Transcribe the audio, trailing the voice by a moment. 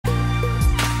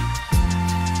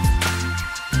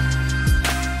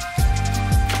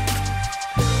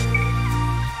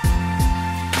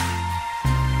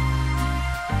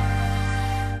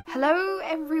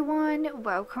everyone,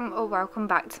 welcome or welcome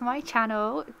back to my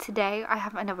channel. Today I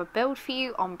have another build for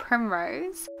you on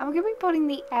Primrose, and we're going to be building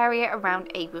the area around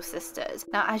Able Sisters.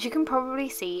 Now, as you can probably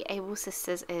see, Able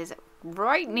Sisters is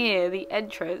right near the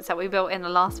entrance that we built in the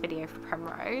last video for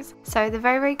Primrose, so they're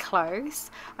very close.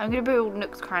 I'm going to build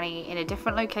Nook's Cranny in a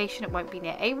different location. It won't be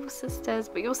near Able Sisters,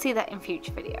 but you'll see that in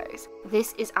future videos.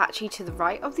 This is actually to the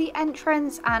right of the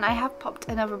entrance, and I have popped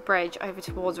another bridge over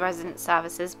towards resident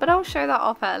services, but I'll show that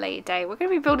off at a later date. We're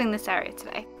going to be building this area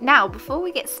today. Now, before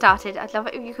we get started, I'd love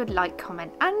it if you could like,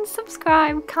 comment and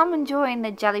subscribe. Come and join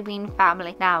the Jellybean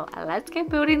family. Now let's get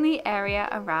building the area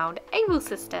around Able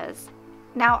Sisters.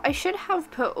 Now, I should have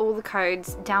put all the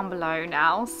codes down below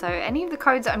now, so any of the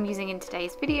codes that I'm using in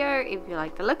today's video, if you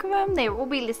like the look of them, they will all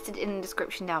be listed in the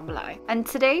description down below. And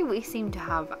today we seem to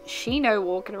have Shino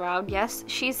walking around. Yes,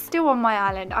 she's still on my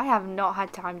island. I have not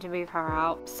had time to move her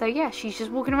out. So yeah, she's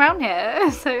just walking around here.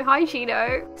 So hi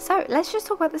Shino. So let's just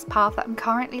talk about this path that I'm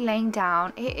currently laying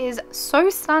down. It is so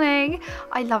stunning.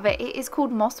 I love it. It is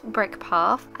called Moss Brick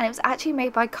Path, and it was actually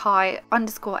made by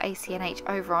Kai_ACNH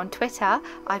over on Twitter.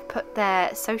 I've put their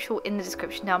social in the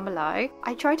description down below.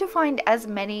 I try to find as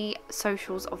many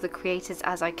socials of the creators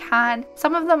as I can.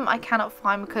 Some of them I cannot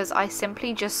find because I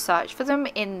simply just search for them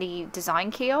in the design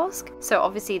kiosk, so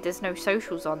obviously there's no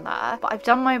socials on there, but I've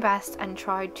done my best and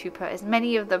tried to put as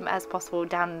many of them as possible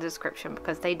down in the description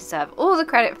because they deserve all the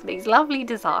credit for these lovely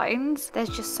designs. There's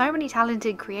just so many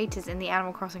talented creators in the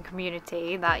Animal Crossing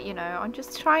community that, you know, I'm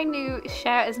just trying to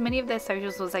share as many of their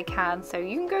socials as I can, so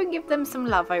you can go and give them some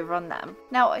love over on them.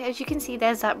 Now, as you can see,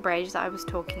 there's that bridge that I was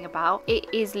talking about. It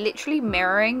is literally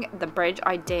mirroring the bridge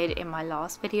I did in my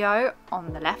last video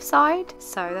on the left side,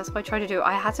 so that's what I tried to do.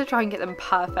 I had to try and get them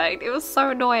perfect. It was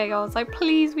so annoying. I was like,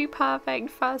 please be perfect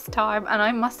first time, and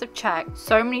I must have checked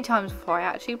so many times before I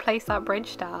actually placed that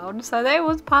bridge down, so that it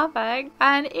was perfect,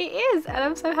 and it is, and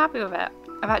I'm so happy with it.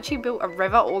 I've actually built a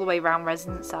river all the way around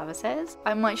resident services.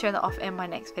 I might show that off in my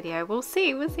next video. We'll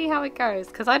see how it goes,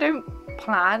 because I don't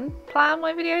plan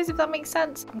my videos, if that makes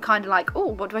sense. I'm kind of like, oh,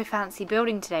 what do I fancy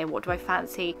building today? What do I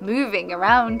fancy moving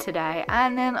around today?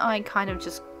 And then I kind of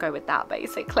just go with that,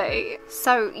 basically.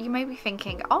 So you may be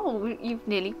thinking, oh, you've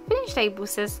nearly finished Able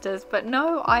Sisters, but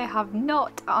no, I have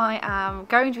not. I am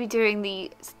going to be doing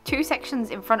the two sections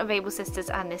in front of Able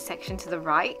Sisters and this section to the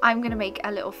right. I'm going to make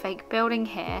a little fake building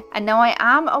here, and now I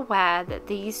am aware that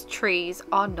these trees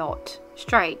are not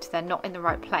straight. They're not in the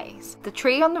right place. The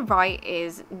tree on the right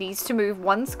needs to move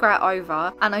one square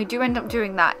over, and I do end up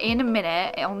doing that in a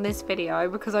minute on this video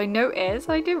because I noticed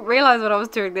I didn't realize when I was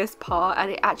doing this part,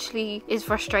 and it actually is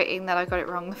frustrating that I got it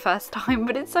wrong the first time,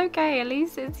 but it's okay. At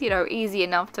least it's, you know, easy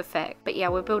enough to fix. But yeah,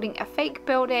 we're building a fake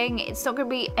building. It's not going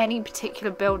to be any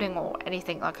particular building or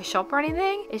anything like a shop or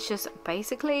anything. It's just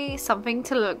basically something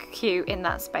to look cute in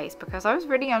that space because I was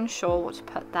really unsure what to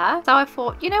put there. So I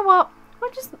thought, you know what?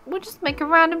 We'll just make a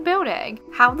random building.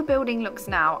 How the building looks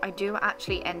now, I do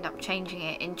actually end up changing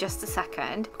it in just a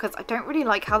second because I don't really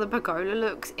like how the pergola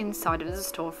looks inside of the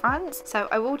storefronts. So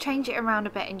I will change it around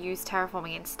a bit and use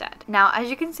terraforming instead. Now,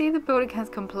 as you can see, the building has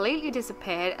completely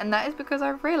disappeared, and that is because I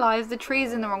realized the tree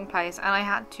is in the wrong place and I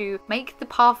had to make the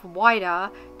path wider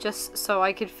just so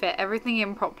I could fit everything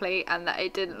in properly and that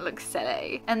it didn't look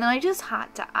silly. And then I just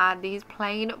had to add these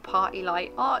plain party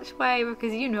light archway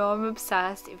because, you know, I'm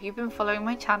obsessed. If you've been following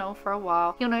my channel for a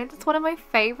while, you'll know it's one of my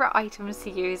favorite items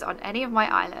to use on any of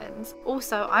my islands.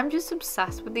 Also, I'm just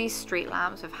obsessed with these street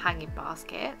lamps with hanging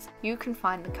baskets. You can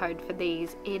find the code for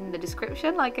these in the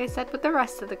description, like I said, with the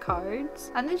rest of the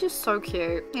codes, and they're just so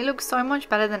cute. It looks so much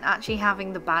better than actually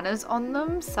having the banners on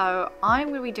them, so I'm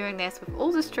going to be doing this with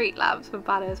all the street lamps with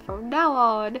banners from now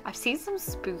on. I've seen some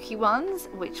spooky ones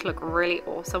which look really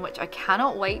awesome, which I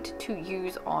cannot wait to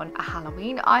use on a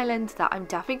Halloween island that I'm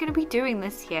definitely going to be doing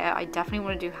this year. I definitely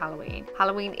want to do Halloween.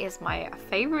 Halloween is my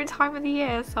favorite time of the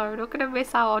year, so I'm not going to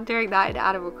miss out on doing that in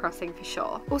Animal Crossing for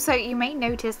sure. Also, you may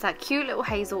notice that cute little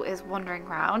Hazel is wandering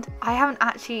around. I haven't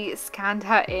actually scanned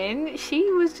her in.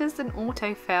 She was just an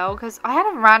autofill because I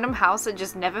had a random house that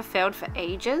just never filled for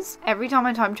ages. Every time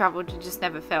I time traveled, it just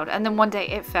never filled, and then one day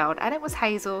it filled, and it was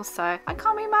Hazel, so I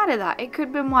can't be mad at that. It could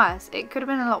have been worse. It could have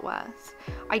been a lot worse.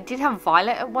 I did have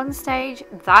Violet at one stage.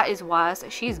 That is worse.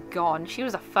 She's gone. She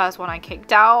was the first one I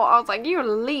kicked out. I was like, you're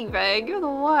leaving. You're the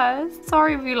worst.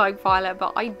 Sorry if you like Violet,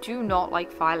 but I do not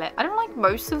like Violet. I don't like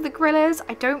most of the Gorillas.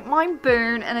 I don't mind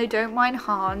Boone and I don't mind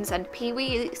Hans, and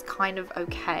Pee-wee is kind of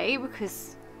okay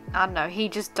because I don't know, he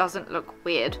just doesn't look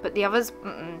weird. But the others,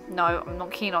 no, I'm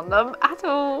not keen on them at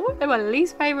all. They're my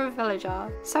least favourite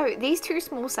villager. So these two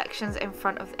small sections in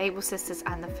front of the Able Sisters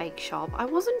and the fake shop, I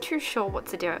wasn't too sure what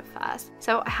to do at first.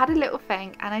 So I had a little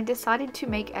thing and I decided to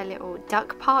make a little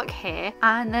duck park here.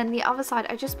 And then the other side,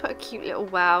 I just put a cute little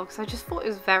well because I just thought it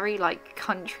was very like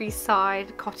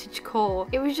countryside, cottagecore.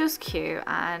 It was just cute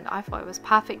and I thought it was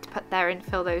perfect to put there and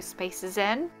fill those spaces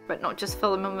in, but not just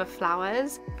fill them in with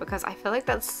flowers, because I feel like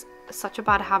that's such a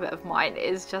bad habit of mine,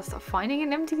 is just finding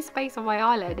an empty space on my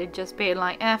island and just being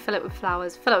like, fill it with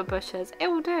flowers, fill it with bushes, it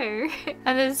will do.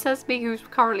 And then it says me who's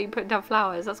currently putting down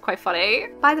flowers. That's quite funny.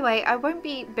 By the way, I won't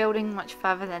be building much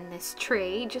further than this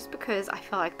tree just because I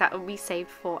feel like that will be saved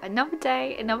for another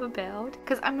day, another build,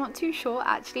 because I'm not too sure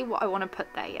actually what I want to put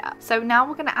there yet. So now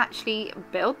we're going to actually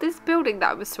build this building that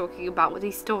I was talking about with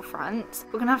these storefronts.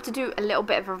 We're going to have to do a little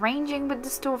bit of arranging with the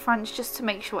storefronts just to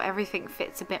make sure everything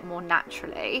fits a bit more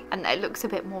naturally and it looks a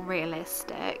bit more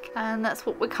realistic, and that's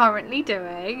what we're currently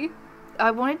doing. I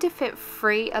wanted to fit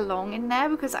 3 along in there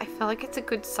because I feel like it's a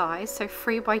good size, so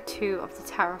 3 by 2 of the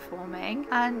terraforming,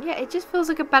 and yeah, it just feels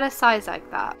like a better size like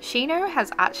that. Shino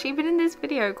has actually been in this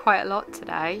video quite a lot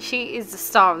today. She is the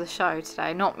star of the show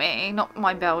today, not me, not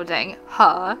my building,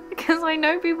 her, because I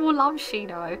know people love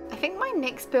Shino. I think my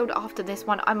next build after this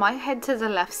one, I might head to the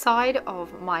left side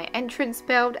of my entrance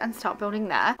build and start building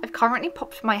there. I've currently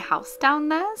popped my house down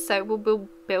there, so we'll build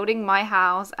building my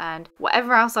house and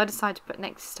whatever else I decide to put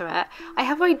next to it. I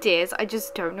have ideas, I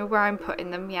just don't know where I'm putting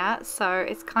them yet, so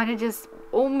it's kind of just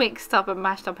all mixed up and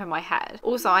mashed up in my head.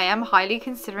 Also, I am highly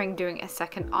considering doing a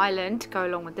second island to go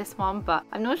along with this one, but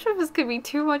I'm not sure if it's going to be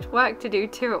too much work to do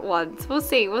 2 at once. We'll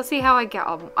see how I get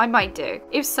on. I might do.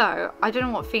 If so, I don't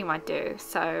know what theme I'd do,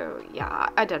 so yeah,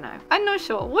 I don't know. I'm not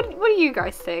sure. What do you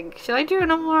guys think? Should I do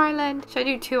another island? Should I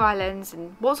do 2 islands?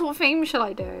 And what sort of theme should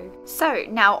I do? So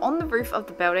now on the roof of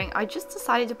the building, I just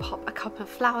decided to pop a couple of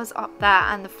flowers up there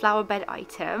and the flower bed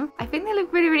item. I think they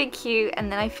look really cute,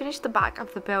 and then I finished the back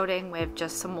of the building with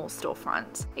just some more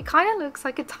storefronts. It kind of looks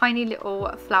like a tiny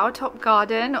little flower top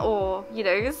garden, or you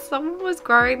know, someone was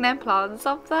growing their plants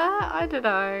up there. I don't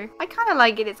know. I kind of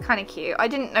like it. It's kind of cute. I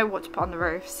didn't know what to put on the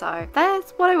roof, so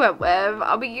that's what I went with.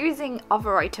 I'll be using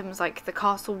other items like the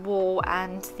castle wall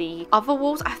and the other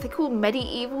walls. I think called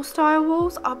medieval style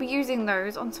walls. I'll be using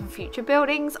those on some future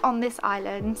buildings on this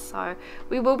island, so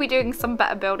we will be doing some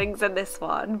better buildings than this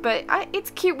one, but it's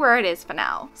cute where it is for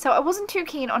now. So I wasn't too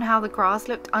keen on how the grass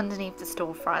looked underneath the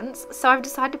storefronts, so I've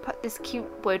decided to put this cute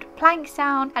wood planks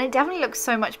down, and it definitely looks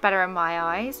so much better in my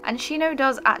eyes. And Shino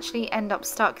does actually end up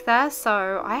stuck there,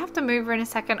 so I have to move her in a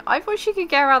second. I thought she could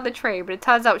get around the tree, but it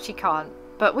turns out she can't.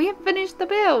 But we have finished the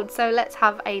build, so let's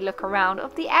have a look around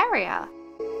of the area.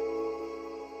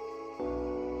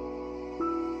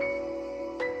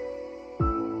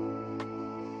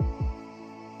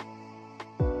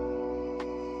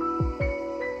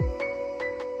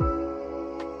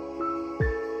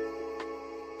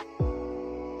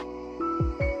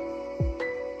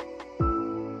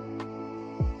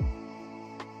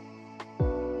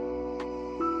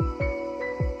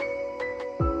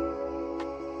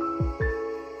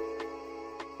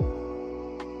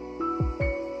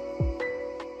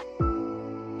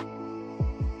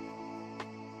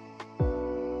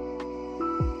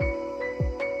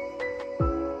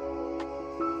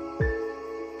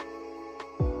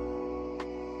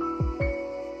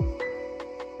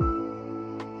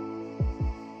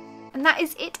 And that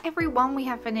is it, everyone. We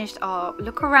have finished our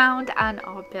look around and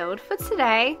our build for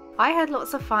today. I had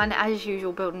lots of fun as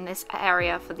usual building this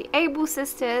area for the Able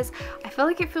Sisters. I feel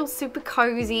like it feels super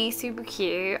cozy, super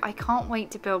cute. I can't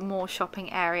wait to build more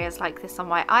shopping areas like this on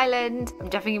my island. I'm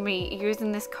definitely going to be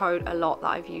using this code a lot that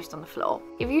I've used on the floor.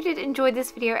 If you did enjoy this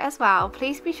video as well,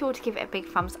 please be sure to give it a big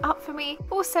thumbs up for me.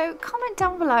 Also, comment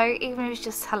down below even if it's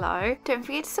just hello. Don't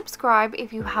forget to subscribe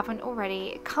if you haven't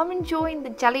already. Come and join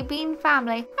the Jellybean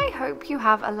family. I hope you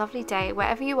have a lovely day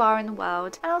wherever you are in the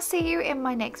world, and I'll see you in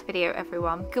my next video,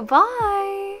 everyone.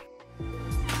 Goodbye!